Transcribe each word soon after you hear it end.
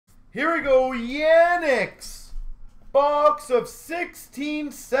Here we go, Yannick's box of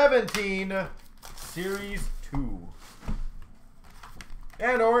 16-17, Series 2.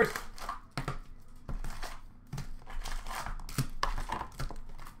 And Norris.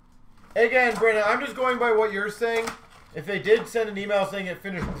 Again, Brandon, I'm just going by what you're saying. If they did send an email saying it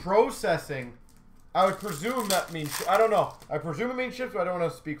finished processing, I would presume that means, I don't know. I presume it means shipped, but I don't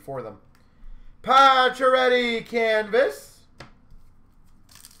want to speak for them. Pacioretty canvas.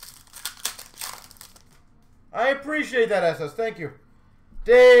 I appreciate that, SS. Thank you.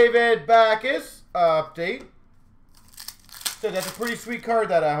 David Backus update. So that's a pretty sweet card,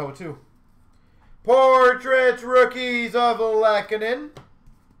 that Aho, too. Portraits rookies of Lekanen.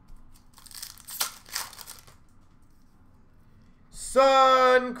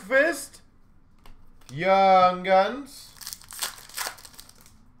 Sundqvist. Young Guns.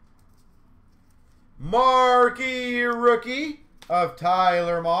 Marquee rookie of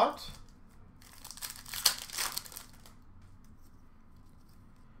Tyler Mott.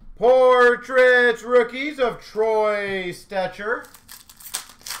 Portraits rookies of Troy Stetcher.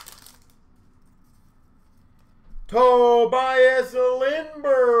 Tobias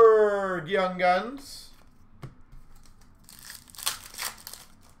Lindbergh, Young Guns.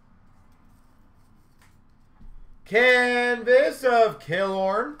 Canvas of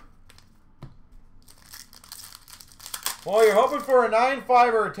Killorn. Well, you're hoping for a 9,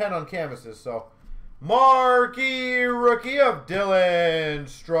 5, or a 10 on canvases, so. Marquee rookie of Dylan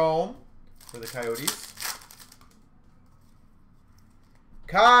Strome for the Coyotes.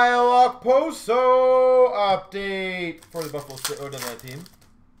 Kyle Okposo update for the Buffalo team.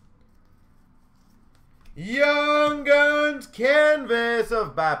 Young Guns canvas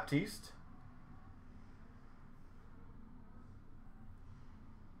of Baptiste.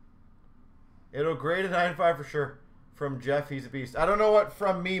 It'll grade a 9.5 for sure. From Jeff, he's a beast. I don't know what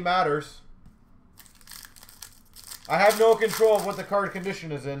from me matters. I have no control of what the card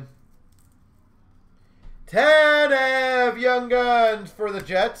condition is in. Tanev Young Guns for the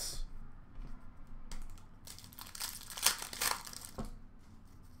Jets.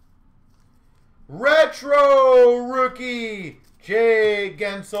 Retro rookie Jay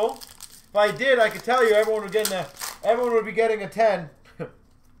Gensel. If I did, I could tell you everyone would be getting a 10.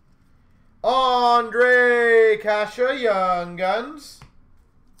 Andre Kasha Young Guns.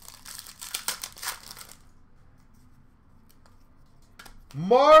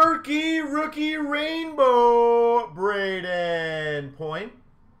 Marquee rookie rainbow Braden Point.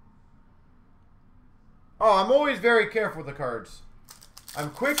 Oh, I'm always very careful with the cards.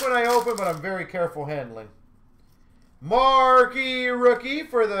 I'm quick when I open, but I'm very careful handling. Marquee rookie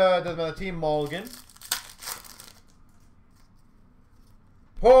for the team Mulligan.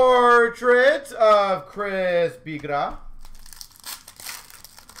 Portrait of Chris Bigra.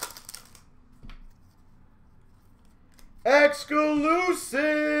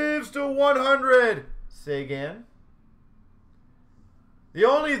 Exclusives to 100. Sagan. The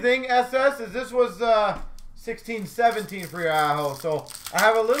only thing, SS, is this was 16-17 for your Aho. So I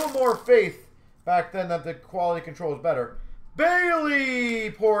have a little more faith back then that the quality control is better. Bailey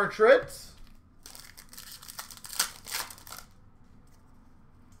portraits.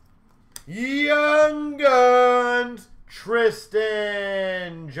 Young Guns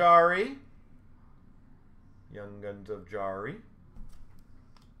Tristan Jarry. Young Guns of Jarry.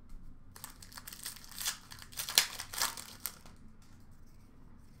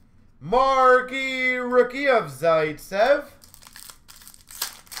 Marquee rookie of Zaitsev.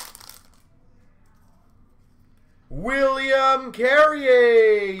 William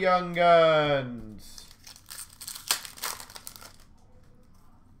Carrier Young Guns.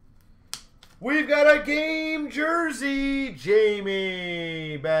 We've got a game jersey,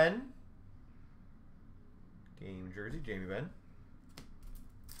 Jamie Benn. Game jersey, Jamie Benn.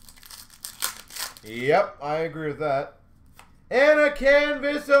 Yep, I agree with that. And a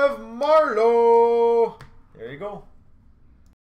canvas of Marlowe. There you go.